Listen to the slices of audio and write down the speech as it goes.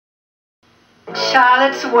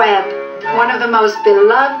Charlotte's Web, one of the most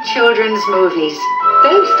beloved children's movies,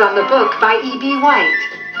 based on the book by E.B. White,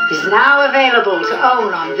 is now available to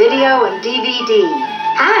own on video and DVD.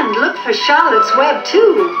 And look for Charlotte's Web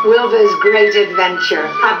 2, Wilbur's Great Adventure,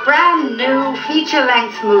 a brand new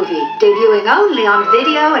feature-length movie debuting only on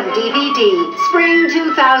video and DVD, spring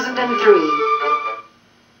 2003.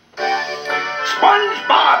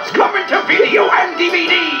 SpongeBob's coming to video and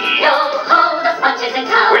DVD! Yo-ho, the sponge is in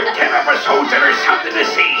town. With 10 episodes that are something to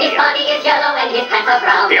see. His body is yellow and his pants are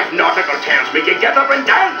brown. If nautical tales make you get up and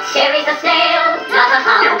dance. Sherry's a snail, not a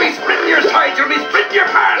hound. You'll be splitting your sides, you'll be splitting your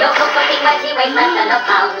pants. Yo-ho's working mighty, weighs less than a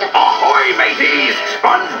pound. Ahoy, mateys!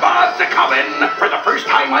 SpongeBob's a-comin' for the first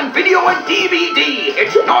time on video and DVD.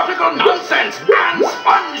 It's nautical nonsense and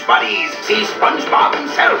Sponge Buddies. See SpongeBob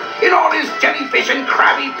himself in all his jellyfish and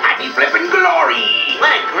Krabby Patty flippin' glory.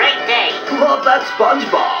 What a great day. Love that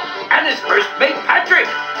SpongeBob. And his first mate Patrick,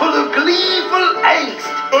 full of gleeful angst.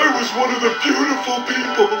 I was one of the beautiful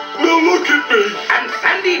people. Now look at me. And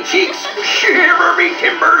sandy cheeks, shiver me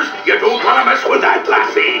timbers. You don't want to mess with that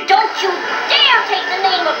lassie. Don't you dare take the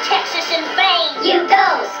name of Texas in vain. You go,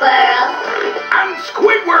 Squirrel. And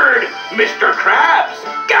Squidward, Mr. Krabs,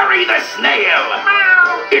 Gary the Snail.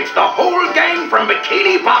 It's the whole gang from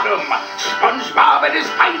Bikini Bottom. SpongeBob at his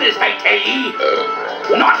finest, I tell ye.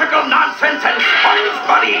 Nautical nonsense and Sponge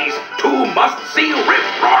Buddies. Two must-see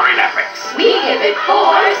rip-roaring epics. We give it 4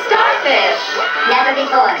 starfish. Never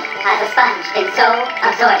before has a sponge been so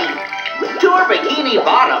absorbing. Tour Bikini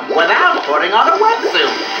Bottom without putting on a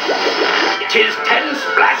wetsuit. 'Tis 10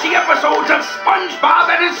 splashy episodes of SpongeBob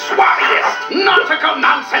at his swabbiest. Nautical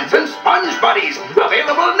nonsense and Sponge Buddies.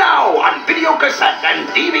 Available now on video cassette and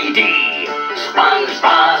DVD.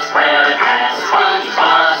 SpongeBob SquarePants,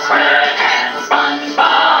 SpongeBob SquarePants,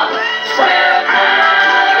 SpongeBob SquarePants.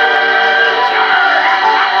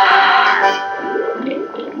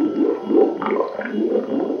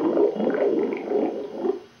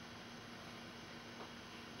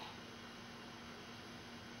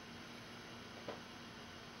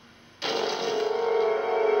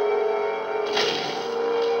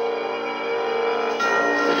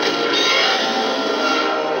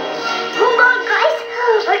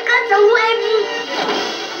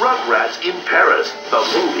 Rugrats in Paris, the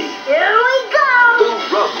movie. Here we go. The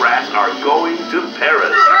Rugrats are going to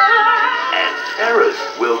Paris. And Paris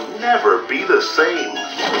will never be the same.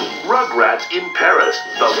 Rugrats in Paris,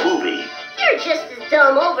 the movie. You're just as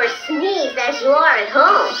dumb over sneeze as you are at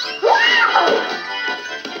home.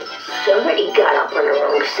 Somebody got up on the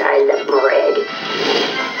wrong side of the bread.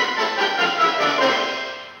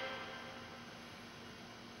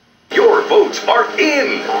 Your votes are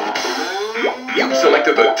in! You've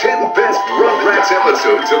selected the 10 best Rugrats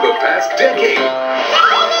episodes of the past decade. Ladies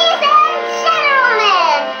and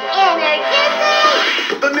gentlemen,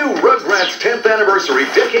 introducing The new Rugrats 10th Anniversary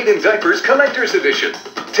Decade in Diapers Collector's Edition.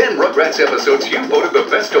 10 Rugrats episodes you voted the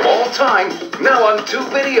best of all time, now on 2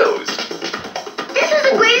 videos. This is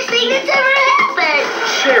the greatest thing that's ever happened.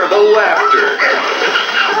 Share the laughter,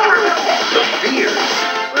 the fears,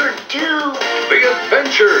 We're due. the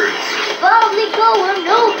adventures, Boldly go where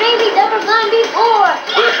no baby's ever gone before.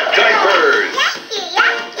 the diapers. Yucky,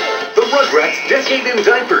 yucky. The Rugrats Decade in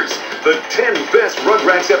Diapers. The 10 best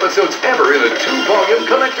Rugrats episodes ever in a 2-volume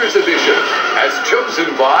collector's edition. As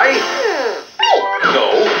chosen by...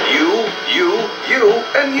 No, you,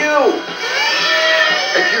 and you.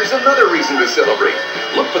 And here's another reason to celebrate.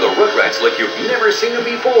 Look for the Rugrats like you've never seen them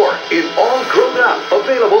before. In All Grown Up,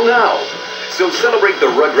 available now. So celebrate the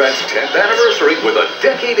Rugrats 10th anniversary with a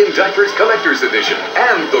Decade in Diapers Collector's Edition.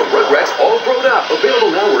 And the Rugrats All Grown Up,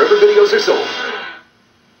 available now wherever videos are sold.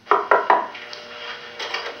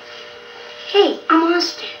 Hey, I'm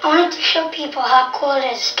Austin. I wanted to show people how cool it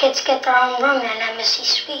is kids get their own room in Embassy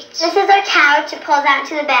Suites. This is our couch. It pulls out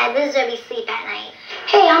into the bed. This is where we sleep at night.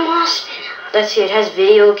 Hey, I'm Austin. Let's see, it has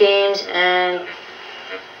video games and...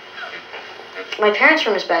 My parents'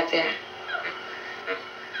 room is back there.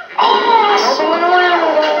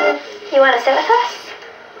 You want to sit with us?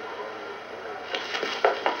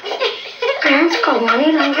 Parents call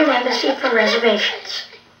 1-800-EMBASSY for reservations.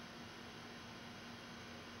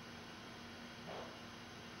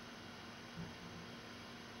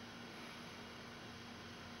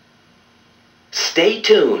 Stay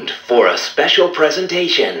tuned for a special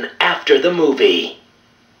presentation after the movie.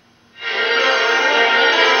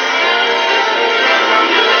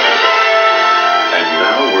 And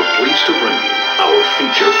now we're pleased to bring you our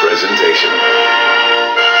feature presentation.